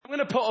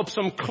to put up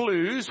some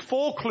clues,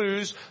 4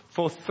 clues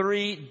for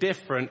 3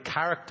 different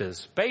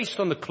characters. Based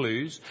on the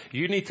clues,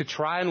 you need to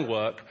try and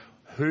work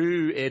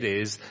who it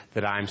is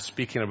that I'm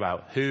speaking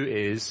about. Who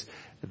is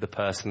the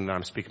person that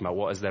I'm speaking about?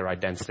 What is their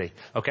identity?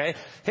 Okay?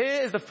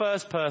 Here is the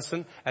first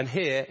person, and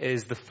here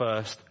is the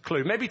first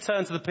clue. Maybe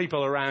turn to the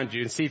people around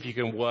you and see if you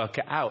can work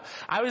it out.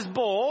 I was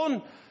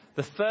born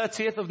the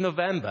 30th of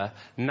November,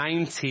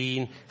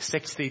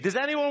 1960. Does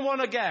anyone want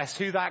to guess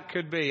who that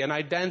could be? An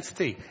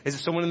identity? Is it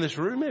someone in this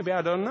room? Maybe,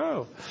 I don't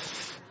know.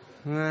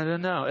 I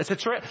don't know. It's a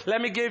trick. Let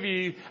me give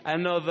you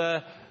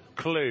another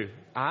clue.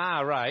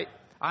 Right.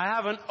 I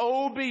have an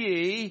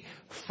OBE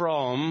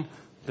from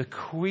the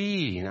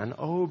Queen. An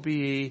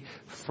OBE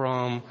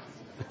from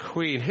the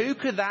Queen. Who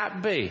could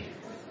that be?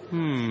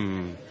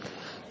 Don't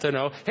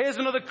know. Here's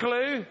another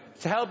clue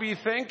to help you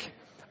think.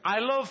 I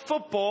love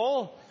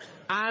football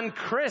and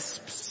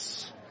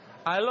crisps.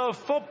 I love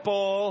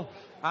football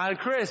and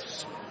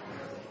crisps.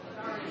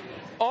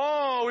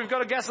 Oh, we've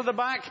got a guess at the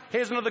back.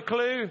 Here's another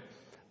clue.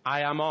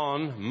 I am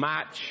on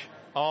Match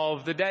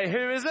of the Day.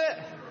 Who is it?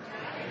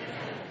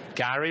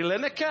 Gary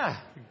Lineker.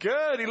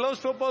 Good. He loves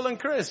football and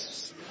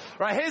crisps.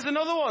 Right, here's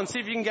another one. See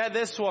if you can get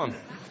this one.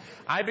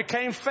 I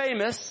became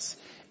famous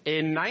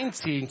in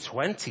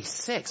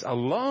 1926. A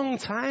long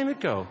time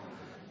ago.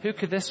 Who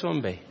could this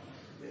one be?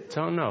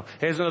 Don't know.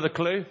 Here's another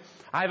clue.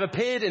 I've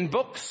appeared in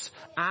books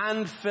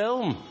and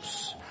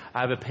films.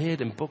 I've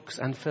appeared in books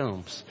and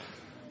films.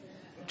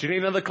 Do you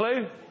need another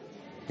clue?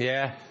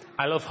 Yeah.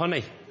 I love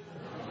honey.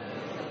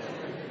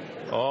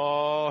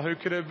 Oh, who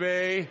could it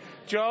be?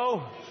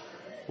 Joe?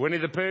 Winnie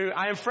the Pooh.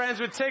 I am friends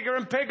with Tigger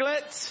and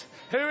Piglet.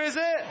 Who is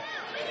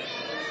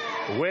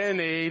it?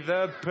 Winnie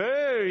the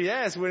Pooh.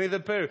 Yes, Winnie the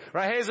Pooh.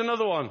 Right, here's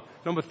another one.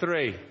 Number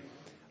 3.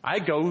 I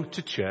go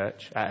to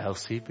church at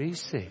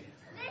LCBC.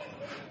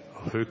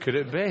 Who could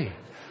it be?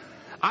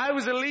 I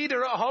was a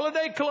leader at a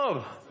holiday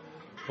club.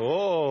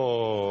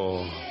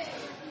 Oh.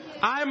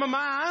 I'm a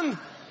man.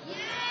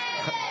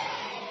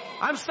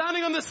 I'm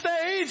standing on the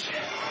stage.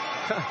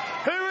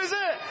 Who is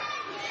it?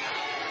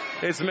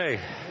 It's me.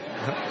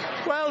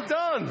 Well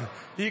done.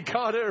 You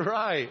got it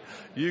right.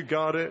 You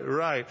got it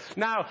right.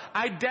 Now,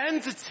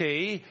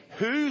 identity,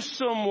 who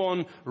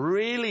someone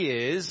really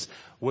is,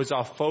 was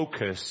our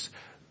focus.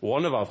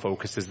 One of our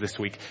focuses this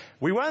week.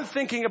 We weren't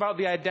thinking about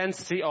the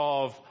identity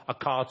of a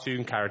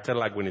cartoon character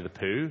like Winnie the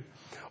Pooh,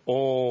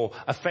 or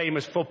a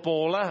famous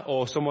footballer,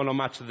 or someone on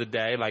Match of the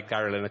Day like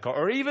Gary Lineker,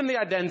 or even the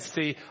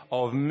identity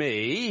of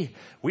me.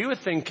 We were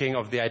thinking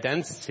of the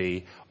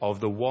identity of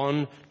the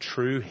one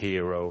true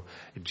hero,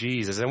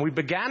 Jesus. And we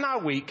began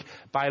our week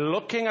by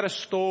looking at a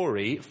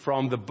story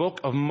from the book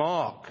of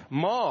Mark.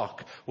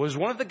 Mark was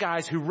one of the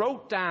guys who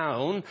wrote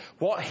down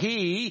what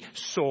he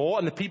saw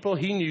and the people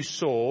he knew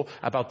saw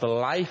about the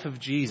life of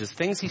Jesus.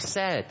 Things he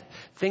said,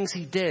 things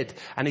he did.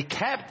 And he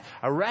kept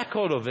a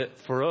record of it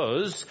for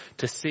us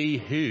to see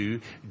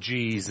who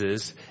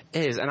Jesus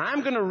is. And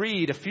I'm going to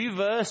read a few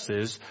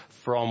verses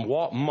from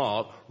what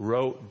Mark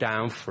wrote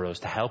down for us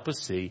to help us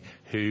see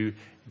who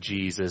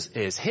Jesus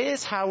is.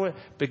 Here's how it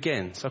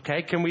begins,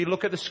 okay? Can we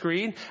look at the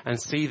screen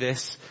and see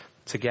this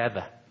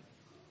together?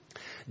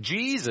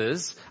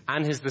 Jesus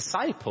and his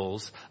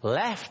disciples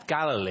left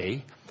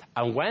Galilee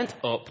and went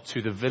up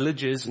to the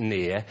villages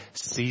near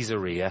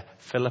Caesarea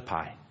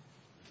Philippi.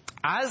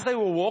 As they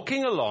were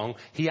walking along,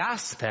 he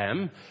asked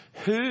them,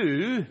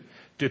 who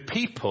do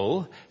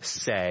people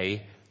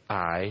say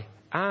I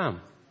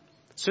am?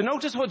 So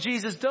notice what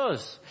Jesus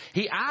does.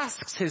 He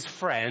asks his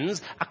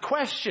friends a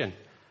question,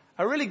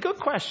 a really good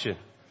question.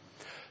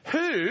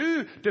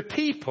 Who do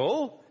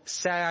people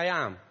say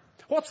I am?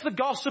 What's the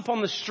gossip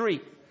on the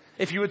street?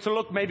 If you were to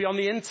look maybe on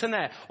the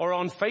internet or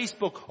on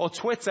Facebook or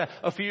Twitter,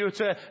 or if you were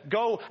to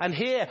go and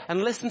hear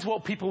and listen to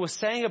what people were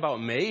saying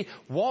about me,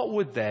 what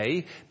would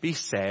they be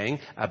saying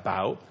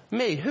about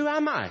me? Who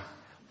am I?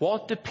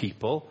 What do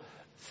people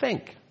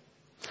think?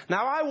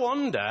 Now I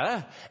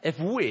wonder if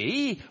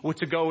we were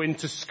to go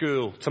into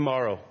school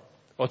tomorrow,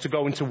 or to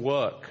go into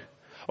work,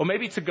 or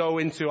maybe to go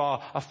into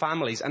our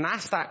families and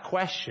ask that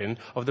question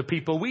of the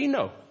people we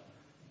know.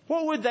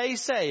 What would they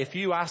say if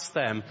you asked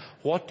them,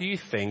 what do you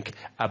think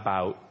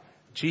about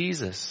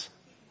Jesus?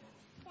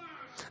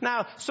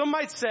 Now, some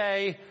might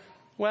say,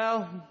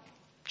 well,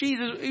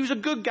 Jesus, he was a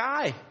good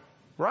guy,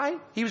 right?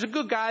 He was a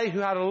good guy who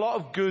had a lot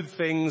of good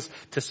things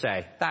to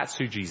say. That's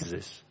who Jesus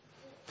is.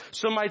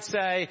 Some might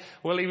say,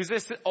 well, he was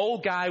this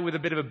old guy with a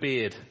bit of a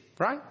beard,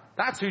 right?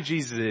 That's who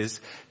Jesus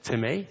is to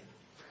me.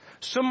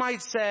 Some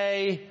might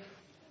say,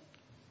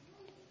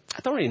 I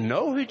don't really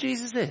know who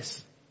Jesus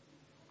is.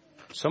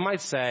 Some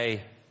might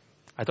say,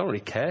 I don't really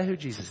care who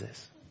Jesus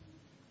is.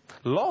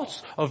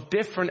 Lots of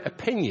different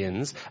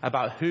opinions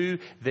about who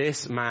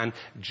this man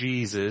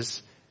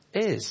Jesus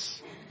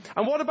is.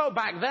 And what about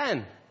back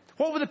then?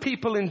 What were the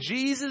people in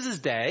Jesus'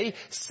 day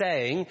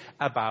saying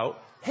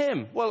about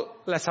him? Well,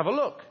 let's have a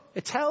look.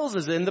 It tells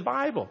us in the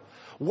Bible.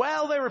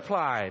 Well, they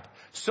replied,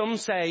 some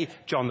say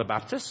John the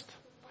Baptist.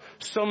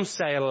 Some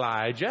say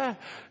Elijah.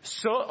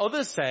 So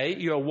others say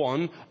you're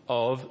one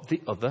of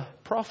the other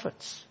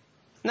prophets.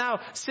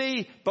 Now,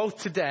 see,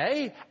 both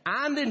today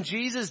and in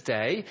Jesus'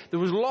 day, there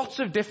was lots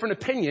of different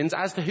opinions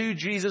as to who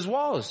Jesus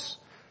was.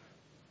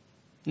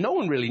 No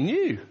one really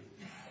knew.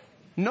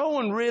 No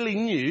one really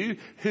knew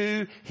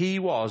who he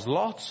was.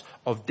 Lots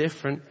of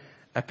different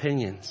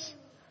opinions.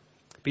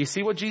 But you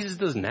see what Jesus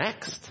does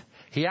next?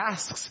 He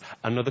asks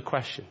another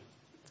question.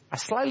 A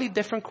slightly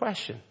different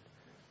question.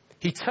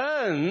 He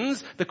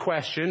turns the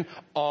question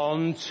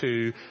on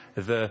to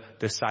the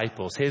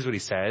disciples. Here's what he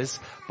says.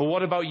 But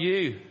what about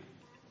you?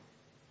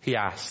 He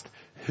asked,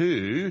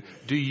 who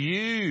do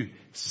you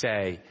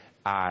say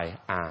I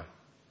am?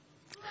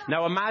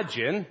 Now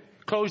imagine,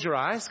 close your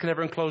eyes. Can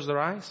everyone close their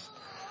eyes?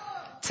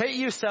 Take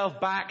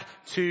yourself back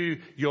to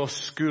your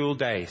school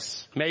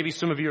days. Maybe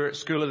some of you are at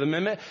school at the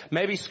minute.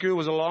 Maybe school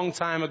was a long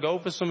time ago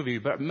for some of you.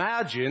 But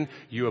imagine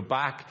you are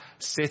back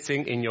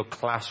sitting in your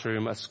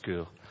classroom at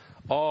school.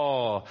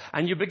 Oh,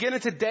 and you're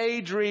beginning to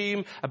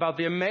daydream about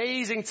the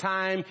amazing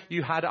time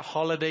you had at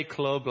holiday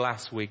club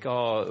last week.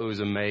 Oh, it was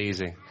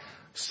amazing.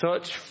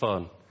 Such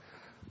fun.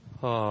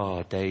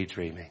 Oh,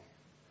 daydreaming.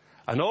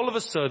 And all of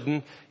a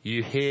sudden,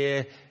 you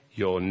hear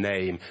your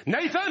name.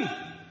 Nathan!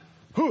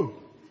 Who?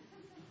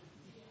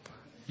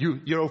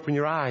 You open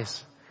your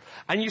eyes.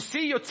 And you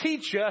see your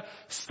teacher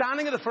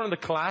standing at the front of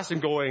the class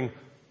and going,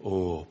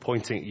 oh,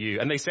 pointing at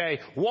you. And they say,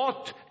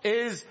 what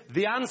is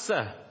the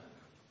answer?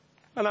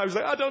 And I was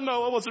like, I don't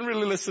know. I wasn't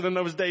really listening.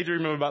 I was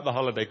daydreaming about the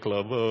holiday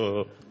club.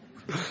 Oh.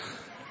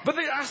 But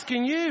they're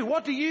asking you,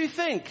 what do you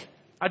think?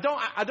 I'm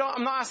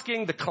not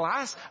asking the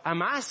class.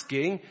 I'm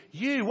asking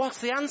you, what's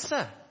the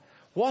answer?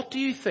 What do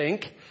you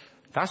think?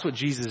 That's what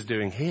Jesus is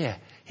doing here.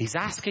 He's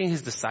asking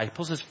his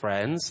disciples, his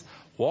friends,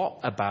 what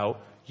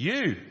about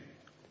you?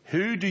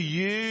 Who do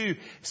you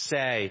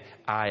say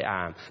I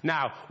am?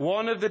 Now,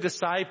 one of the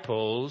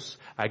disciples,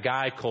 a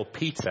guy called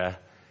Peter,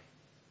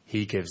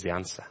 he gives the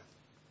answer.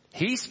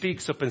 He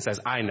speaks up and says,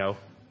 I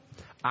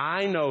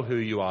know who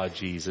you are,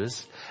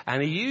 Jesus.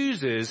 And he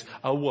uses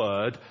a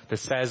word that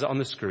says on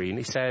the screen,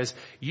 he says,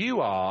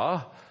 you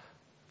are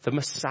the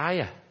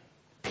Messiah.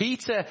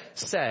 Peter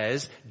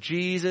says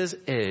Jesus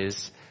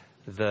is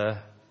the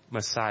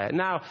Messiah.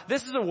 Now,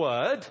 this is a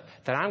word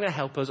that I'm going to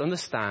help us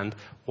understand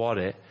what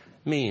it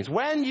means.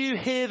 When you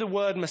hear the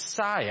word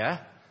Messiah,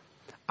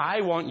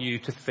 I want you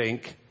to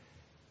think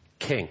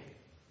king.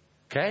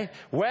 Okay?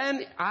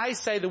 When I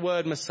say the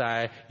word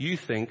Messiah, you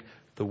think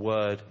the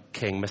word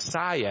king.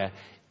 Messiah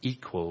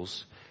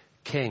equals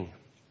king.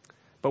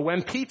 But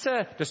when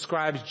Peter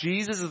describes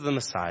Jesus as the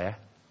Messiah,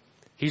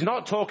 he's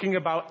not talking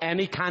about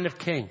any kind of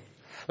king.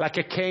 Like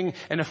a king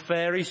in a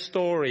fairy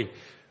story,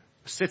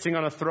 sitting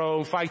on a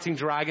throne, fighting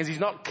dragons. He's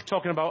not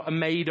talking about a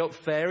made-up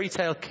fairy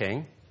tale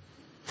king.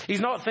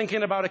 He's not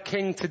thinking about a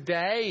king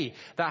today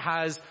that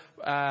has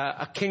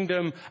a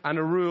kingdom and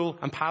a rule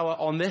and power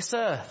on this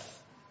earth.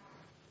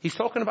 He's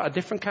talking about a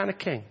different kind of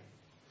king.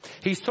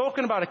 He's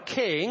talking about a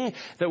king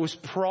that was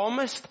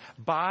promised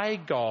by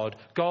God,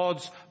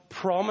 God's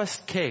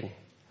promised king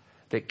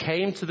that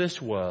came to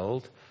this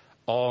world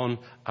on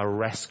a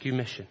rescue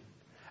mission.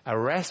 A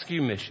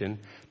rescue mission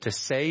to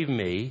save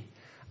me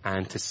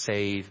and to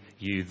save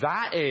you.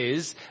 That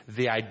is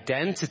the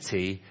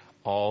identity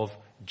of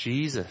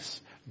Jesus,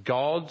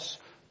 God's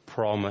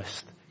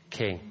promised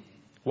king.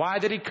 Why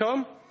did he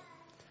come?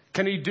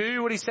 Can he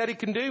do what he said he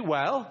can do?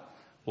 Well,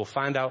 we'll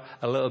find out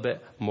a little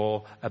bit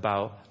more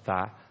about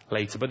that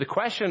later. But the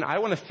question I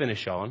want to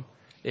finish on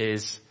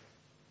is,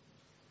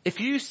 if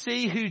you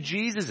see who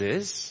Jesus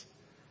is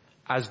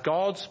as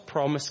God's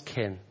promised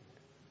king,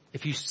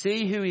 if you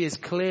see who he is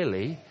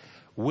clearly,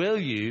 will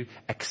you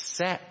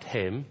accept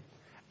him,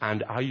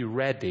 and are you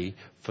ready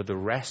for the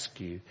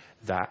rescue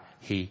that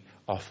he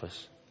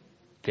offers?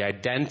 The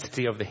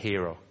identity of the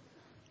hero.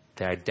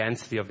 The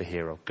identity of the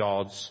hero.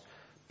 God's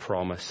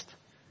promised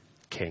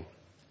king.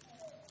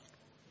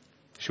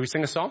 Should we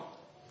sing a song?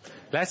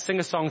 Let's sing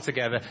a song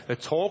together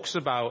that talks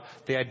about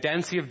the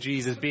identity of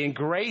Jesus being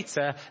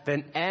greater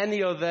than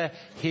any other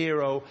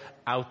hero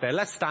out there.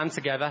 Let's stand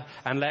together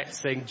and let's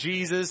sing,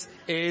 Jesus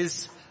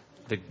is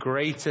the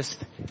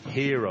greatest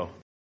hero.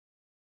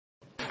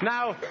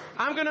 Now,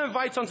 I'm going to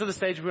invite onto the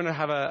stage, we're going to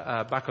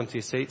have back onto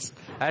your seats,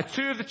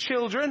 two of the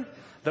children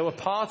that were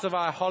part of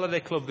our holiday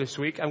club this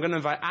week. I'm going to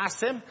invite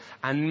Asim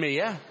and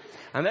Mia.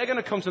 And they're going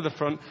to come to the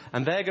front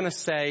and they're going to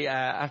say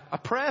a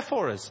prayer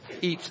for us,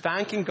 each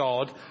thanking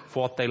God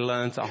for what they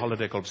learned at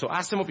Holiday Club. So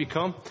Asim, up you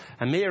come,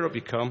 and Mia, up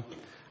you come.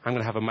 I'm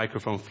going to have a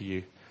microphone for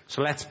you.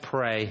 So let's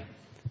pray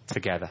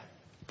together.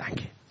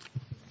 Thank you.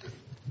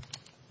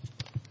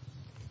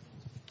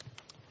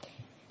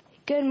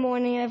 Good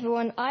morning,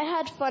 everyone. I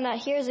had fun at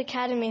Here's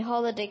Academy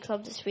Holiday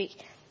Club this week.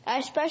 I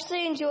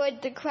especially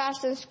enjoyed the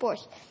crafts and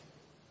sports.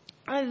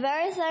 I'm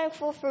very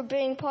thankful for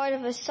being part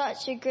of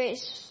such a great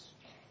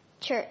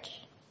church.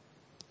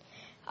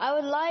 I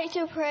would like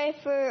to pray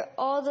for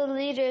all the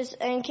leaders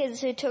and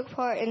kids who took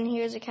part in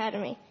Here's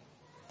Academy.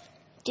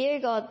 Dear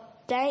God,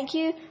 thank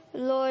you,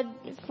 Lord,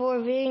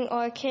 for being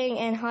our King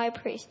and High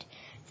Priest.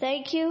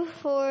 Thank you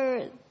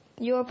for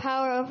your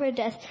power over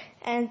death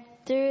and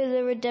through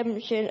the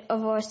redemption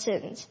of our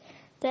sins.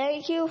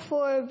 Thank you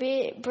for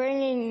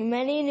bringing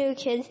many new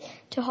kids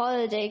to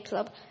Holiday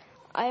Club.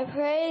 I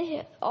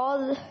pray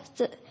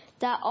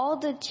that all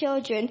the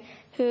children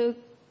who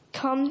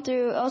come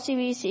through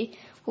LCBC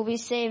will be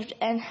saved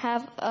and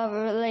have a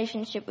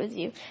relationship with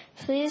you.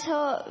 Please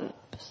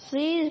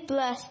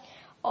bless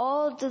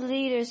all the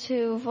leaders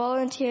who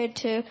volunteered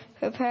to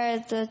prepare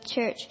the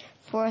church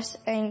for us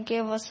and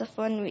give us a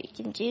fun week.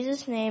 In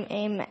Jesus' name,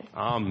 amen.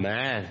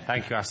 Amen.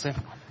 Thank you, Asim.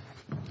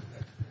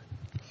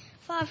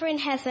 Father in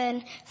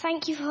heaven,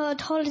 thank you for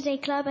the Holiday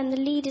Club and the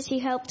leaders who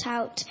helped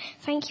out.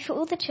 Thank you for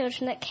all the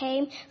children that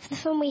came, for the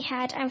fun we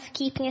had, and for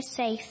keeping us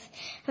safe.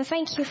 And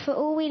thank you for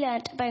all we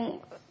learnt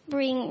about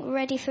being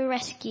ready for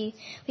rescue.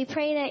 We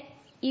pray that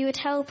you would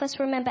help us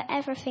remember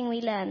everything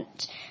we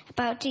learnt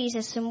about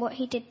Jesus and what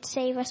he did to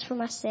save us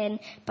from our sin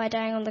by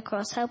dying on the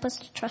cross. Help us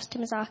to trust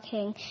him as our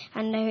King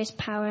and know his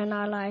power in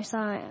our lives.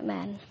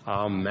 Amen.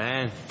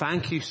 Amen.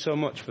 Thank you so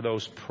much for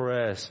those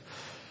prayers.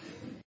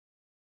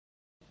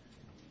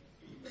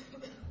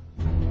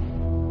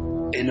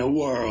 In a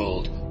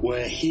world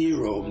where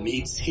hero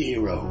meets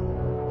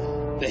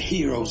hero, the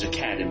Heroes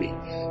Academy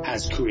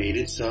has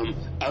created some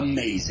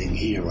amazing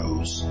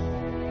heroes.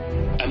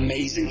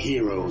 Amazing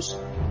heroes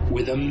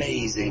with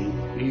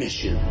amazing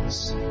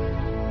missions.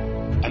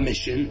 A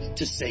mission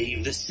to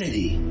save the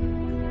city. A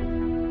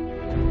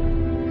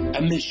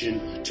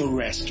mission to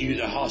rescue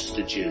the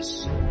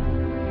hostages.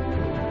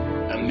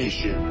 A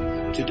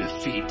mission to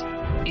defeat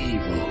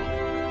evil.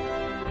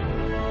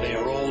 They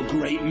are all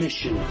great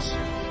missions.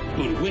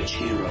 But which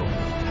hero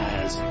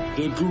has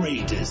the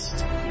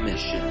greatest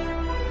mission?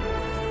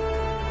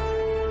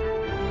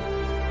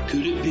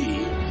 Could it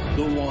be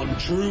the one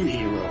true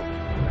hero,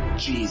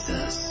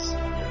 Jesus?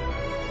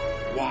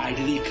 Why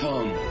did he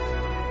come?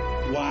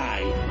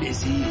 Why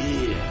is he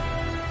here?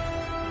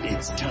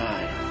 It's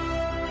time.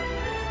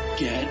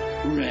 Get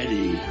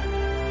ready.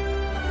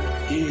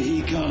 Here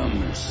he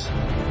comes.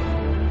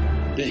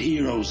 The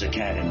Heroes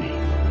Academy.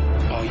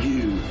 Are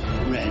you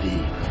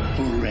ready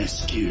for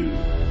rescue?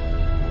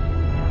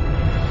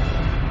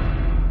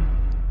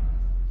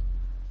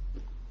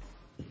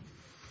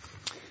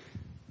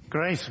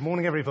 Great.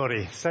 Morning,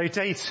 everybody. So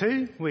day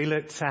 2, we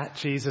looked at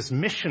Jesus'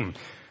 mission.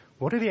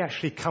 What did he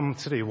actually come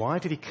to do? Why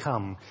did he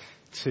come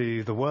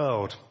to the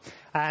world?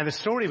 And the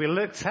story we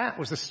looked at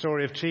was the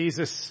story of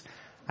Jesus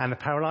and the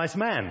paralyzed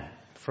man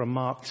from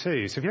Mark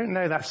 2. So if you don't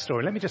know that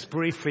story, let me just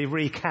briefly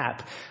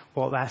recap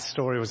what that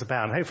story was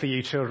about. And hopefully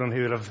you children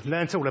who have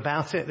learnt all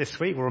about it this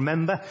week will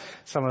remember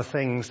some of the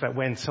things that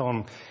went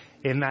on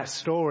in that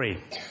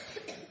story.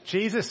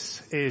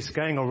 Jesus is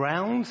going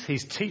around,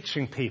 he's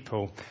teaching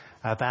people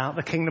about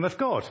the kingdom of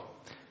God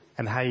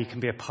and how you can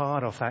be a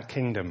part of that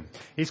kingdom.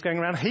 He's going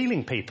around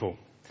healing people.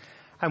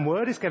 And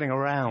word is getting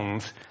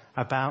around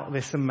about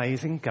this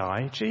amazing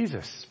guy,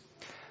 Jesus.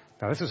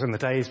 Now, this was in the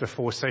days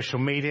before social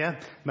media,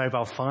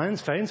 mobile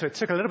phones, so it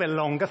took a little bit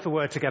longer for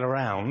word to get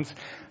around,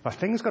 but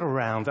things got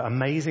around that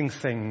amazing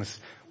things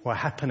were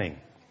happening.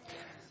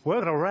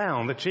 Word got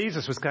around that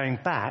Jesus was going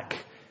back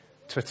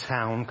to a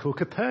town called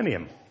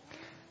Capernaum.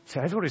 So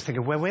everybody's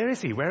thinking, well, where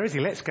is he? Where is he?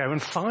 Let's go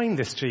and find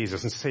this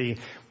Jesus and see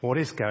what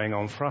is going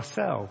on for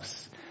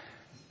ourselves.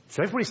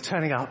 So everybody's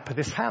turning up at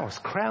this house.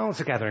 Crowds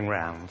are gathering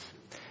round.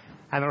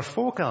 And there are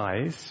 4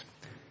 guys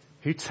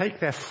who take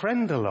their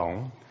friend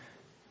along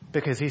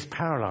because he's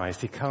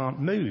paralyzed. He can't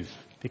move.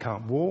 He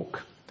can't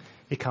walk.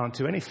 He can't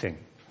do anything.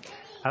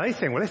 And they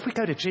think, well, if we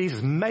go to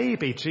Jesus,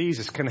 maybe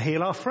Jesus can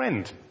heal our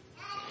friend.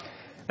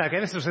 Now,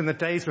 again, this was in the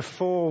days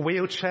before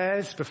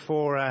wheelchairs,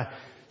 before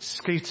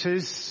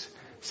scooters.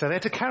 So they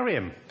had to carry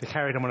him. They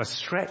carried him on a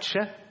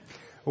stretcher,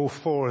 all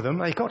 4 of them.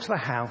 They got to the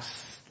house,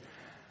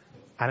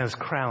 and there was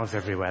crowds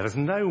everywhere. There's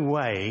no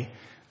way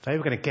they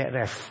were going to get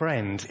their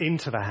friend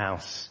into the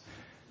house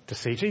to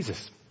see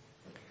Jesus.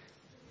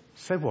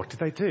 So what did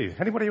they do?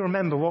 Anybody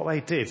remember what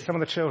they did? Some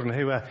of the children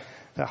who were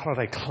at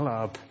Holiday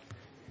Club.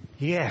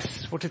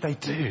 Yes, what did they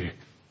do?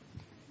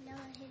 Lower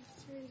him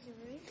through the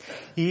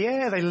roof.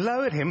 Yeah, they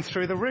lowered him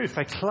through the roof.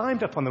 They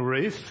climbed up on the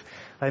roof.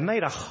 They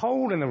made a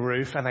hole in the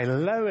roof and they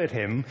lowered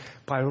him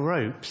by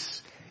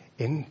ropes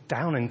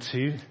down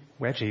into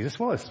where Jesus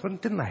was,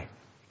 didn't they?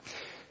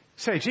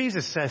 So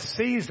Jesus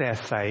sees their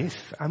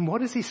faith, and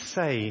what does he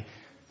say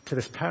to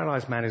this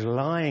paralyzed man who's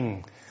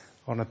lying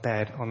on a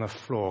bed on the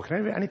floor?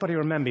 Can anybody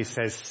remember? He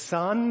says,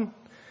 son.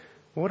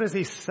 What does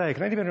he say?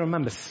 Can anybody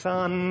remember?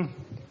 Son.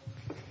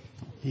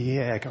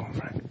 Yeah, go on,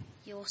 Frank.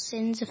 Your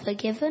sins are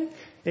forgiven.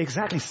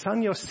 Exactly,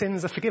 son, your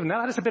sins are forgiven.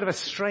 Now that is a bit of a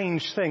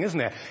strange thing, isn't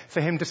it,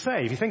 for him to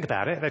say? If you think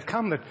about it, they'd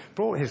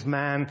brought his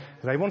man,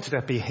 they wanted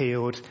to be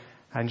healed,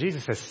 and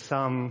Jesus says,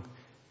 son,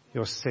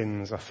 your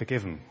sins are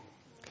forgiven.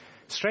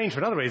 Strange for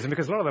another reason,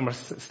 because a lot of them are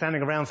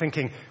standing around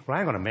thinking, well,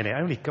 hang on a minute,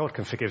 only God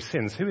can forgive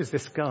sins. Who is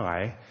this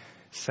guy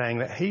saying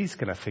that he's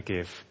going to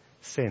forgive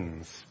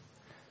sins?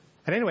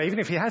 And anyway, even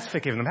if he has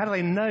forgiven them, how do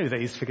they know that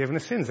he's forgiven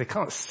the sins? They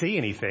can't see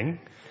anything,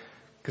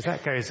 because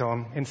that goes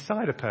on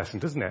inside a person,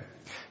 doesn't it?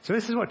 So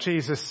this is what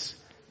Jesus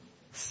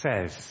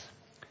says.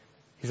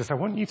 He says, I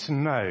want you to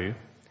know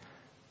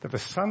that the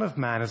Son of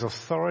Man has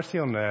authority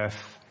on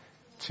earth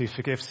to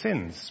forgive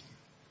sins.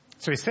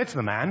 So he said to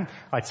the man,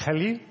 I tell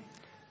you,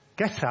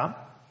 get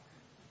up,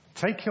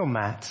 take your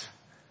mat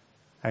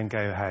and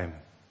go home.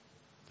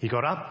 He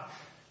got up,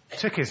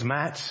 took his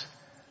mat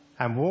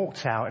and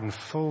walked out in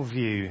full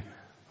view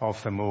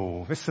of them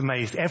all. This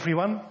amazed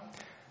everyone,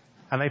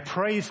 and they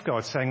praised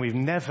God, saying, we've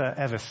never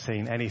ever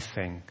seen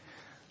anything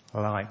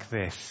like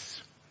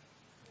this.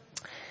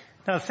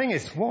 Now the thing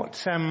is,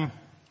 what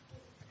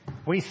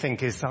we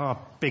think is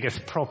our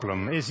biggest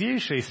problem is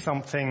usually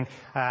something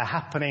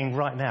happening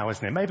right now,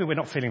 isn't it? Maybe we're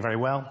not feeling very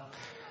well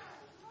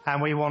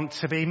and we want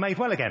to be made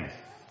well again.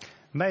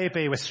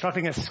 Maybe we're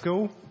struggling at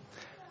school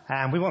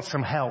and we want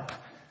some help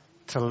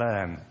to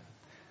learn.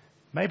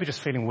 Maybe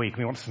just feeling weak,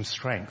 we want some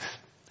strength.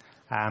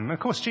 Of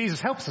course, Jesus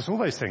helps us, all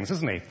those things,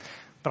 doesn't he?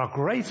 But our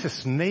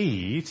greatest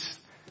need,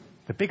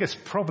 the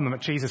biggest problem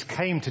that Jesus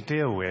came to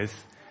deal with,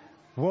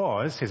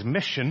 was his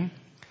mission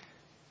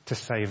to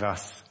save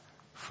us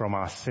from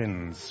our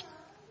sins.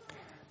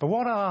 But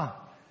what are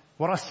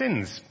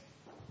sins?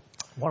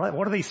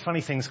 What are these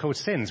funny things called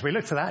sins? We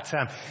looked at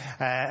that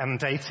on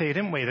day 2,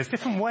 didn't we? There's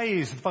different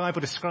ways the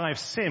Bible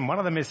describes sin. One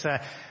of them is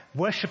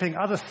worshipping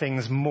other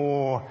things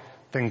more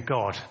than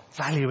God,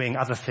 valuing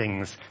other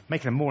things,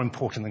 making them more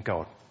important than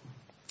God.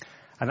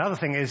 Another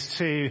thing is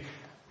to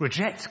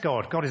reject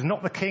God. God is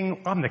not the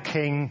king, I'm the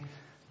king.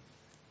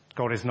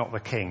 God is not the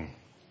king.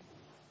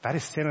 That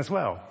is sin as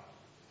well.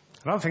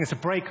 Another thing is to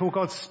break all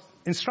God's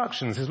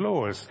instructions, his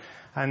laws,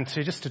 and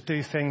to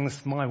do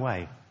things my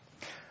way.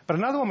 But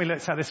another one we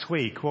looked at this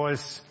week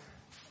was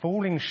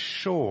falling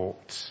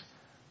short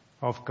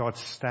of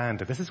God's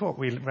standard. This is what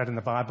we read in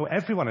the Bible.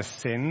 Everyone has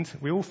sinned.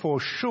 We all fall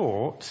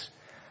short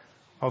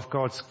of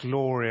God's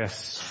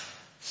glorious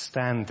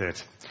standard.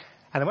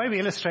 And the way we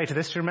illustrated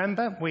this,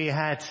 remember, we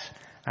had,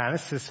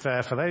 this is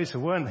for those who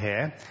weren't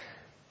here,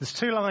 there's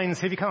 2 lines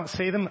here, if you can't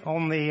see them,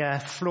 on the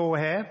floor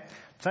here.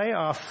 They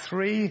are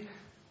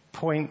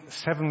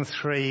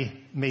 3.73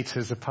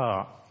 metres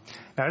apart.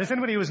 Now, does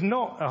anybody who was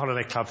not at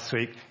Holiday Club this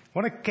week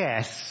want to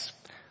guess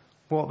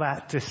what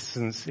that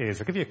distance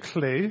is? I'll give you a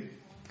clue.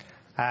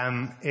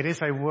 It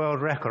is a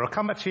world record. I'll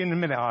come back to you in a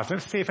minute after.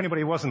 Let's see if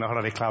anybody wasn't at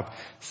Holiday Club,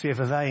 see if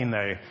they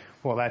know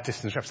what that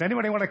distance represents.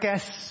 Anybody want to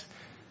guess?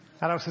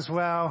 Adults as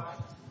well?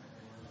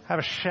 Have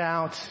a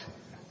shout.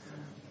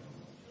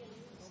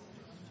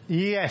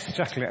 Yes,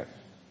 Jacqueline.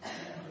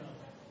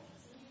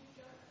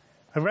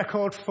 A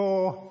record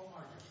for,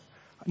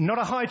 not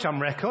a high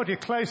jump record, you're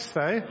close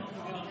though.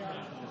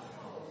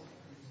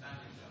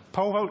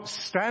 Pole vault,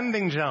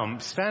 standing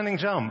jump.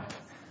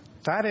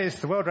 That is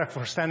the world record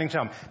for a standing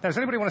jump. Now, does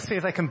anybody want to see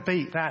if they can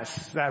beat that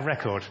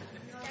record?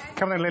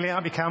 Come on then, Lily,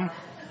 up you come.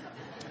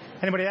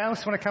 Anybody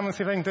else want to come and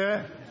see if they can do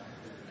it?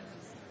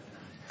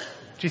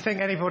 Do you think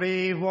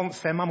anybody wants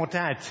their mum or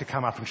dad to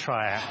come up and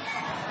try it?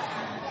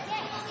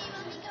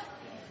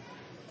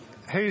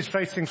 Who's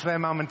voting for their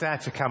mum and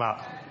dad to come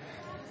up?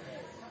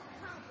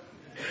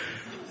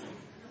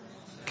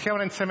 Come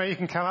on in, Timmy, you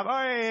can come up. Oh,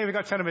 yeah, we've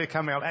got Timmy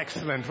coming up.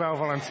 Excellent, well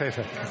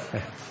volunteered.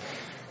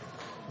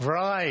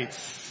 Right.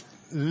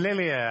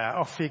 Lilia,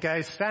 off you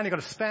go. Stand, you've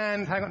got to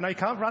stand. Hang on, no, you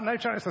can't run, no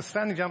jump, it's a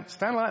standing jump.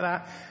 Stand like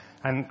that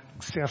and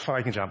see how far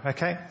you can jump,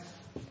 okay?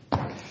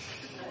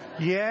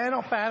 Yeah,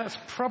 not bad. That's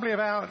probably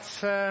about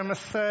a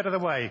third of the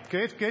way.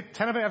 Good.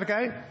 Ten a bit, have a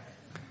go.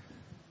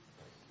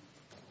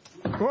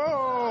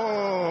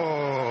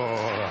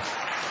 Whoa!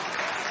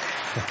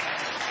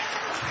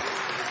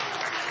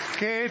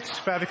 Good,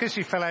 but because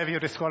you fell over, you're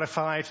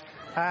disqualified.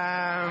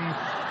 Timo,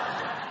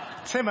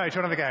 do you want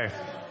to have a go?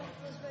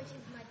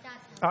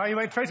 Oh, you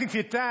were voting for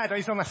your dad. Oh,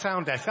 he's on the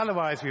sound desk.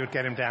 Otherwise, we would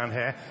get him down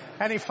here.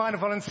 Any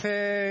final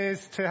volunteers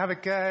to have a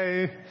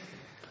go?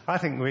 I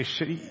think we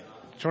should. Do you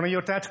want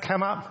your dad to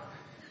come up?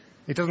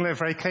 He doesn't look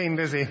very keen,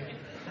 does he?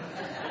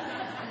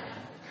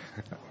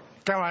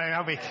 Come on,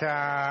 I'll be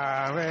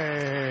calm.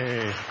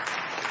 Hey.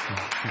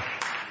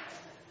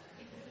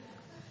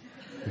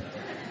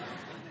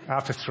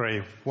 After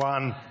 3.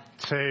 1,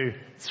 2,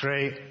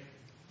 3.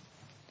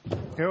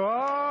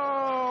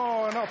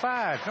 Oh, not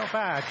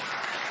bad.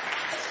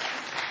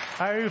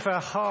 Over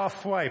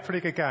halfway.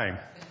 Pretty good going.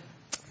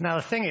 Now,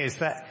 the thing is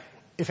that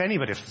if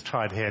anybody has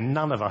tried here,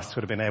 none of us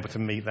would have been able to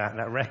meet that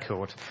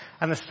record.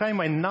 And the same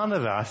way, none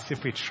of us,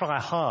 if we try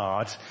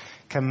hard,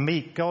 can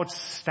meet God's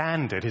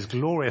standard, his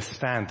glorious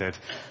standard,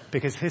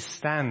 because his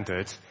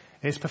standard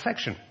is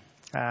perfection.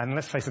 And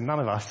let's face it, none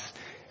of us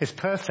is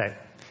perfect.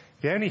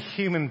 The only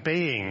human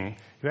being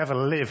who ever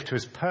lived who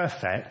was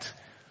perfect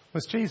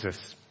was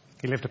Jesus.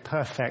 He lived a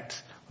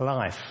perfect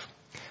life.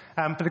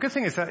 But the good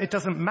thing is that it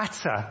doesn't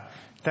matter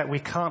that we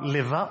can't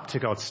live up to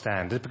God's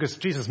standard, because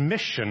Jesus'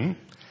 mission,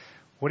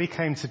 what he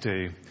came to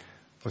do,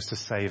 was to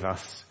save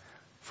us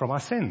from our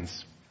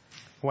sins.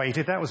 The way he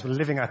did that was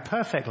living a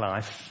perfect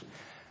life,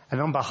 and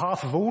on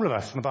behalf of all of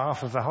us, on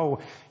behalf of the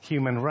whole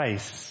human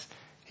race,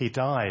 he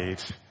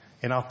died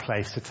in our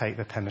place to take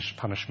the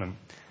punishment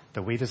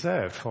that we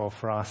deserve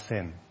for our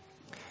sin.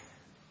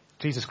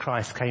 Jesus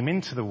Christ came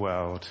into the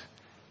world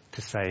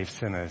to save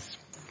sinners.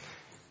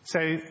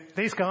 So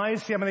these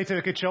guys, they do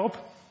a good job.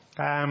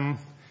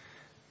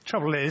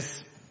 Trouble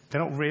is,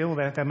 They're not real,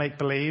 they're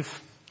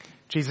make-believe.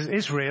 Jesus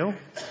is real,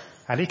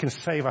 and he can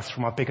save us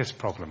from our biggest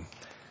problem.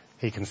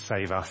 He can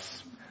save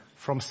us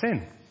from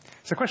sin.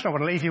 So the question I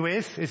want to leave you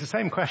with is the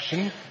same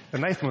question that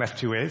Nathan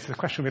left you with. The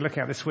question we're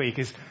looking at this week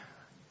is,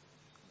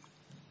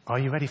 are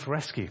you ready for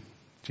rescue?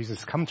 Jesus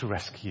has come to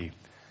rescue you.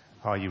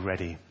 Are you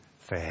ready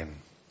for him?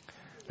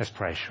 Let's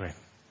pray, shall we?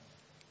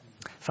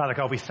 Father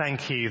God, we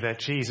thank you that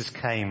Jesus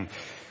came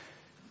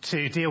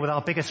to deal with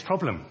our biggest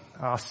problem,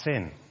 our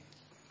sin.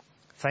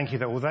 Thank you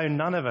that although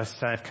none of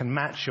us can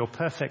match your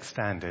perfect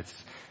standards,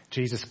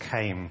 Jesus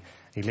came,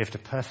 he lived a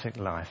perfect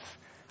life,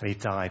 and he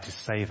died to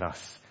save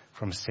us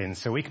from sin,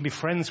 so we can be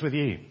friends with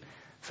you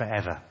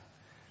forever.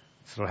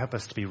 So Lord, help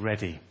us to be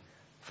ready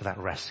for that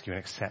rescue and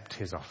accept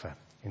his offer.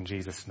 In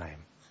Jesus' name,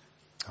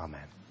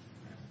 amen.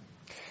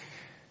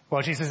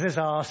 Well, Jesus is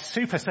our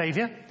super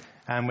saviour,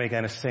 and we're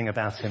going to sing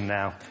about him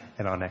now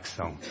in our next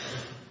song.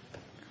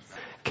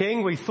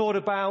 King, we thought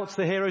about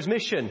the hero's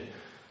mission.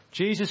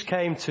 Jesus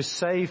came to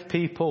save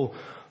people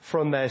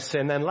from their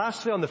sin. Then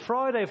lastly, on the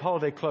Friday of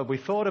Holiday Club, we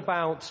thought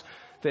about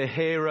the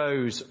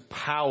hero's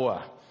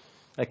power.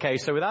 Okay,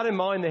 so with that in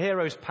mind, the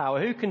hero's power,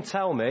 who can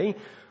tell me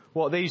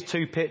what these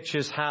two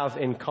pictures have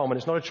in common?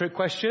 It's not a trick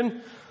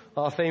question.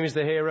 Our theme is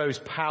the hero's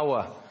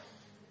power.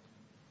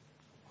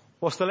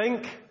 What's the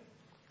link?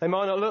 They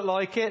might not look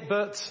like it,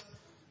 but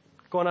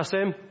go on, ask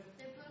him.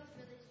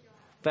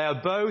 They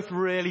are both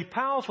really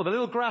powerful. The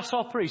little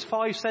grasshopper is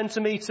 5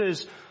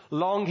 centimetres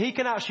long. He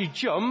can actually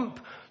jump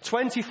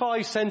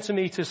 25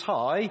 centimetres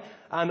high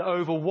and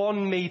over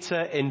 1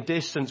 metre in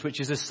distance, which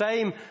is the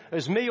same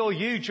as me or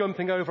you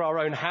jumping over our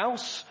own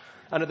house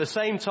and at the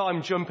same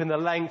time jumping the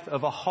length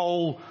of a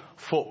whole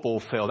football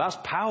field. That's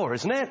power,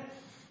 isn't it?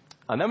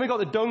 And then we've got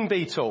the dung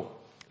beetle,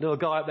 little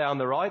guy up there on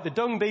the right. The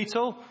dung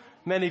beetle,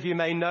 many of you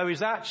may know,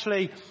 is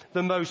actually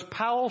the most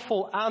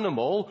powerful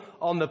animal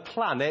on the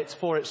planet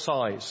for its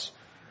size.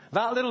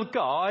 That little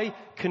guy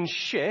can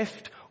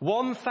shift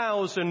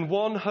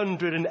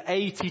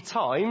 1,180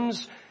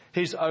 times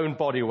his own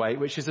body weight,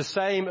 which is the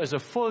same as a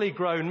fully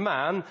grown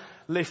man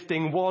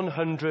lifting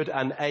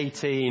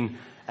 118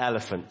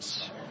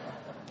 elephants.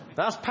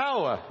 That's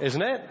power,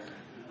 isn't it?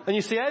 And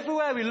you see,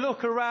 everywhere we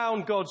look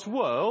around God's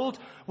world,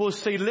 we'll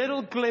see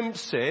little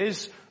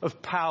glimpses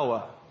of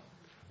power.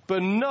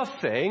 But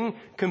nothing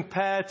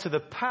compared to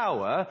the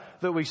power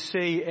that we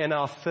see in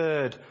our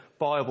third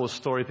Bible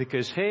story,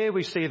 because here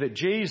we see that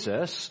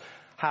Jesus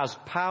has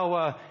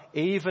power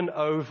even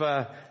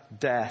over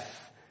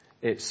death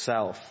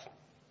itself.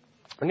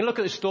 I'm going to look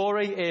at the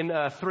story in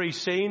 3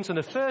 scenes, and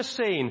the first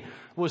scene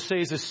we'll see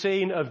is a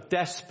scene of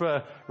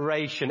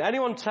desperation.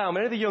 Anyone tell me,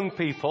 any of the young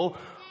people,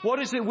 what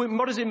does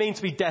it mean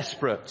to be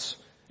desperate?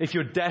 If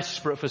you're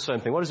desperate for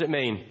something, what does it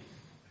mean?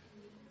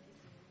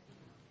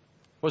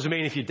 What does it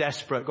mean if you're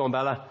desperate? Go on,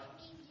 Bella.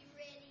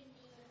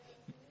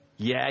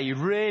 Yeah, you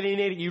really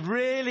need it. You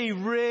really,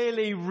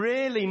 really,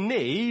 really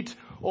need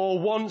or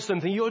want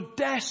something. You're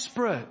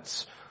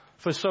desperate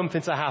for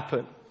something to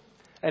happen.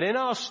 And in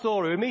our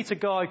story, we meet a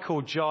guy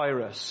called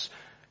Jairus,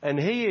 and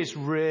he is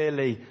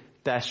really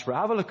desperate.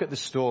 Have a look at the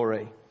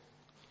story.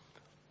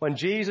 When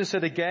Jesus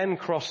had again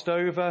crossed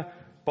over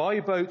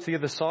by boat to the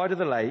other side of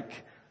the lake,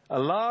 a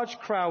large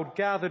crowd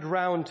gathered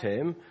round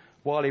him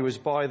while he was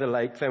by the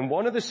lake. Then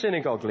one of the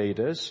synagogue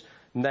leaders,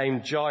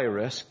 named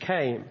Jairus,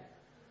 came.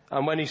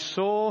 And when he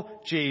saw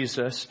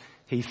Jesus,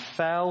 he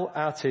fell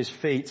at his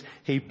feet.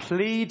 He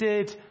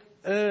pleaded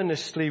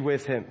earnestly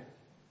with him.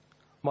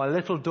 My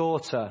little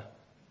daughter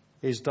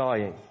is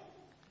dying.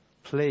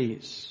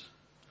 Please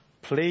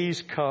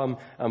come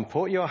and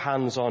put your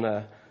hands on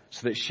her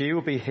so that she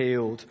will be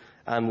healed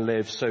and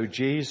live. So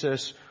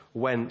Jesus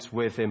went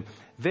with him.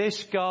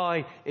 This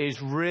guy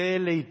is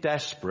really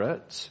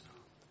desperate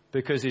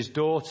because his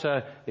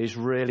daughter is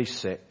really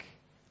sick.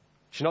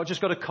 She's not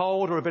just got a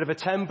cold or a bit of a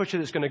temperature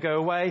that's going to go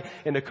away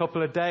in a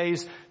couple of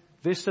days.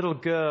 This little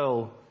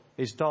girl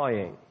is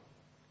dying.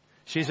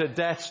 She's at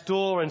death's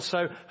door, and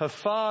so her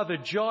father,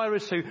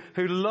 Jairus,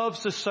 who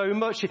loves her so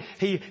much,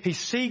 he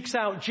seeks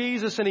out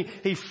Jesus, and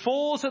he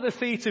falls at the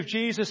feet of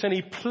Jesus, and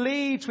he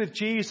pleads with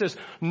Jesus,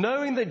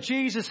 knowing that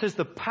Jesus has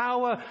the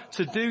power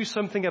to do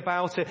something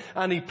about it,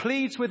 and he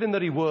pleads with him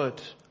that he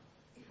would.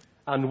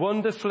 And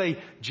wonderfully,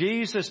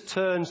 Jesus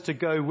turns to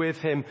go with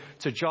him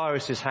to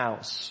Jairus'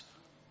 house.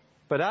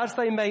 But as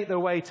they make their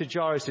way to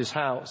Jairus'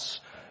 house,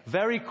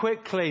 very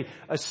quickly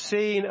a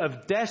scene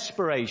of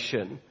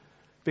desperation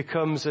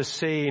becomes a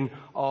scene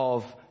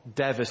of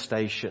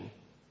devastation.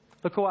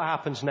 Look at what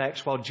happens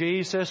next. While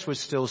Jesus was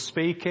still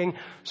speaking,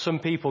 some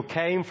people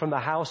came from the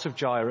house of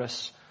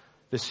Jairus,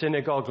 the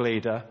synagogue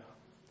leader.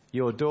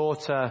 Your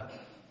daughter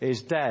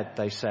is dead,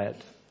 they said.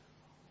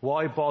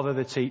 Why bother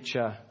the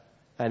teacher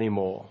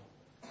anymore?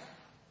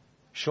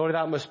 Surely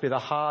that must be the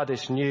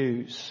hardest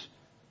news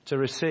to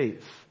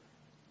receive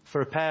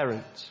for a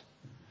parent.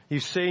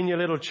 You've seen your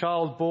little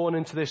child born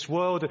into this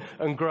world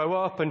and grow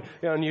up, and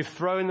you've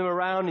thrown them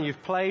around and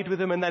you've played with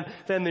them, and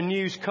then the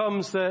news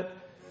comes that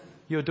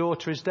your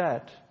daughter is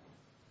dead.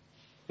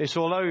 It's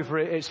all over.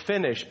 It's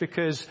finished,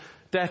 because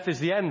death is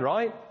the end,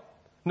 right?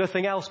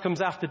 Nothing else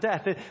comes after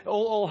death.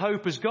 All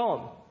hope is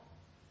gone.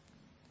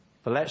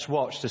 But let's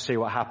watch to see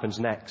what happens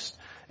next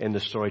in the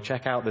story.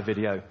 Check out the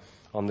video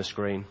on the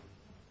screen.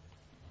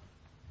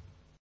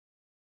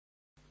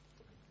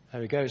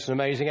 There we go. It's an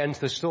amazing end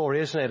to the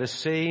story, isn't it? A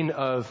scene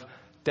of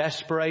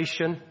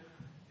desperation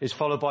is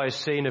followed by a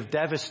scene of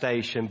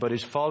devastation, but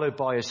is followed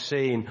by a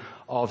scene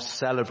of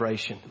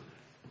celebration.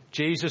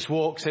 Jesus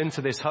walks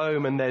into this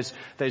home and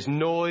there's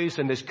noise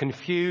and there's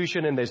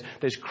confusion and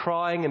there's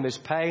crying and there's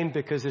pain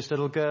because this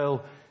little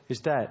girl is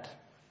dead.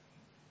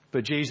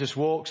 But Jesus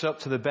walks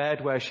up to the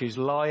bed where she's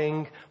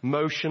lying,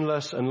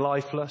 motionless and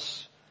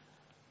lifeless,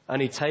 and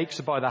he takes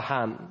her by the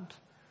hand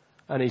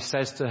and he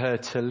says to her,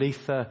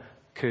 Talitha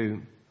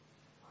cum,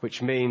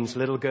 which means,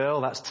 little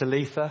girl, that's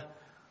Talitha,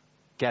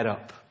 get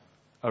up,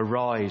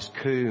 arise,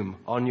 cum,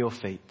 on your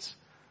feet.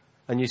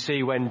 And you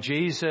see, when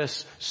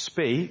Jesus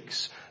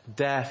speaks,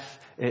 death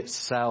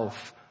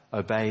itself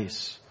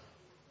obeys.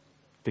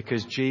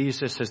 Because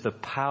Jesus has the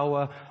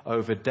power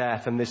over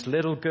death. And this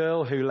little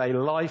girl who lay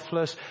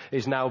lifeless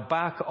is now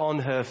back on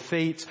her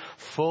feet,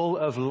 full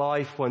of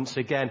life once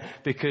again.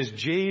 Because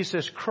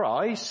Jesus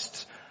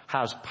Christ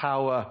has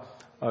power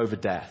over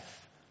death.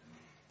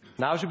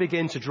 Now as we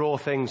begin to draw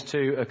things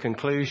to a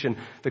conclusion,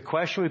 the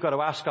question we've got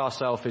to ask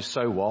ourselves is,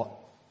 so what?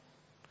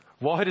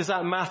 Why does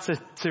that matter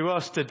to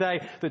us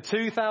today? That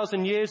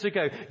 2,000 years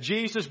ago,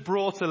 Jesus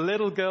brought a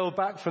little girl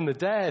back from the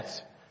dead.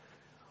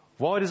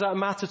 Why does that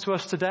matter to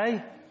us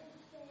today?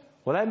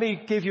 Well, let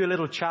me give you a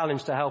little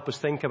challenge to help us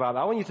think about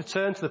that. I want you to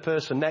turn to the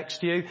person next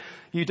to you.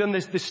 You've done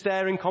this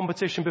staring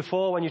competition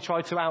before when you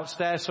try to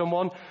outstare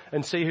someone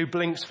and see who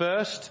blinks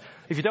first.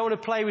 If you don't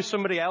want to play with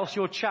somebody else,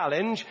 your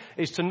challenge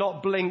is to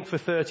not blink for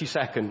 30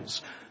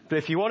 seconds. But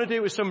if you want to do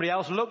it with somebody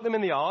else, look them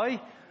in the eye.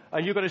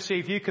 And you've got to see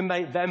if you can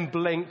make them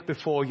blink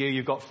before you.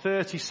 You've got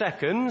 30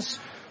 seconds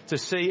to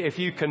see if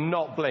you can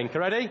not blink.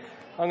 Ready?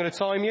 I'm going to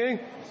time you.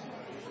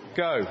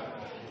 Go.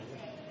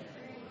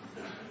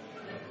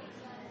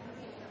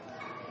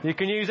 You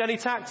can use any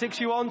tactics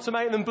you want to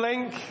make them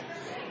blink.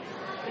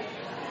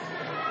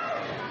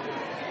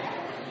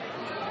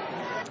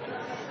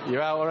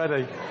 You're out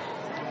already.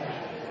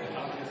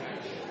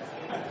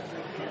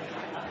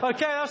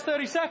 Okay, that's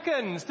 30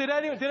 seconds. Did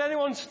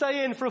anyone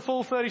stay in for a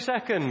full 30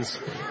 seconds?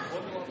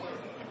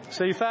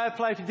 See, fair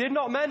play if you did.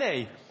 Not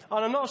many.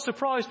 And I'm not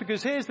surprised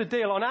because here's the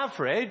deal. On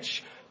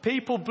average,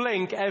 people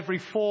blink every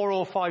 4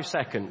 or 5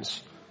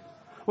 seconds.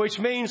 Which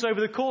means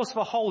over the course of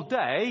a whole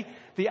day,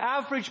 the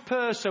average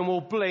person will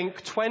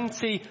blink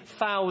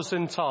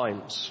 20,000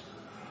 times.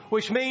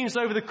 Which means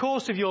over the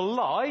course of your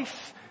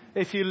life,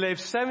 if you live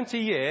 70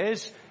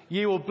 years,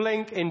 you will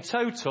blink in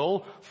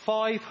total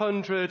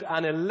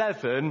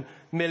 511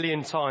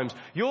 million times.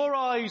 Your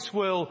eyes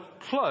will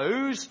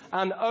close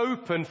and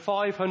open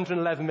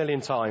 511 million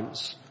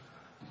times.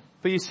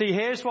 But you see,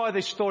 here's why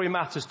this story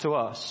matters to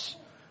us.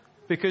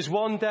 Because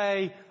one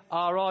day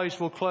our eyes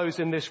will close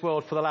in this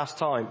world for the last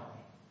time.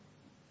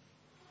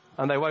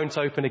 And they won't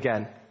open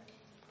again.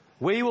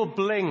 We will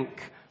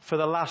blink for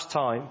the last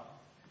time.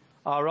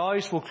 Our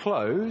eyes will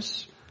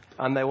close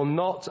and they will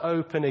not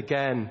open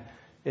again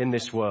in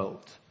this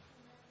world.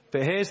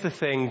 But here's the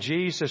thing,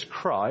 Jesus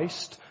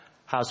Christ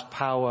has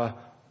power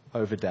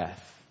over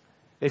death.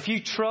 If you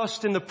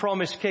trust in the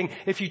promised King,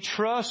 if you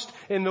trust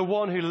in the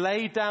one who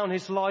laid down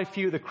his life for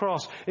you at the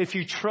cross, if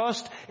you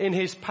trust in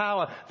his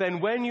power,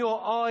 then when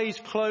your eyes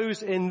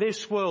close in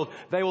this world,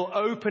 they will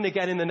open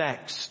again in the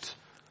next.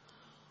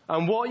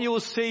 And what you will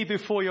see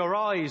before your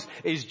eyes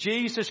is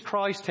Jesus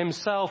Christ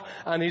himself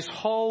and his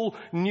whole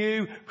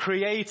new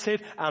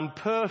created and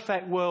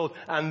perfect world.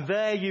 And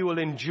there you will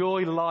enjoy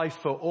life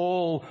for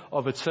all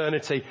of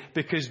eternity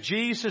because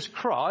Jesus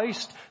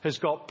Christ has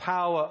got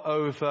power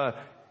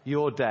over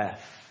your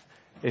death.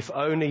 If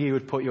only you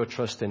would put your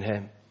trust in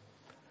him.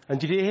 And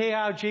did you hear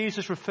how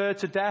Jesus referred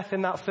to death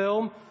in that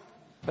film?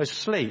 As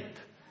sleep.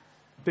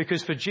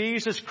 Because for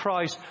Jesus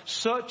Christ,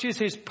 such is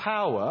his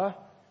power.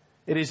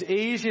 It is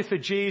easier for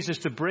Jesus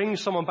to bring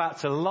someone back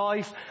to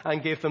life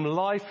and give them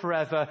life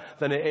forever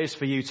than it is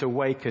for you to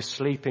wake a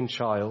sleeping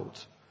child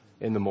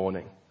in the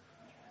morning.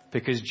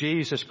 Because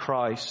Jesus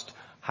Christ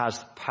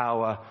has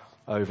power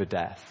over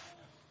death.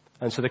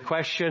 And so the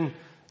question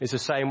is the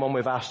same one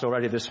we've asked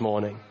already this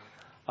morning.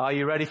 Are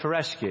you ready for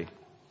rescue?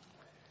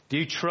 Do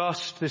you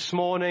trust this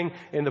morning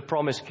in the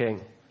promised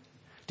King?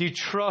 Do you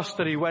trust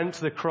that he went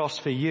to the cross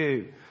for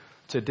you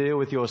to deal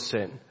with your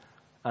sin?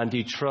 And do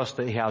you trust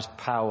that he has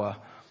power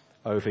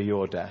over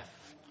your death?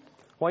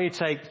 Why don't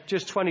you take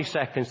just 20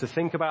 seconds to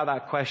think about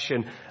that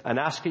question and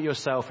ask it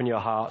yourself in your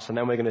hearts, and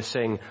then we're going to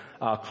sing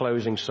our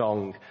closing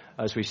song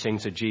as we sing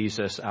to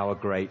Jesus, our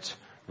great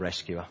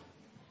rescuer.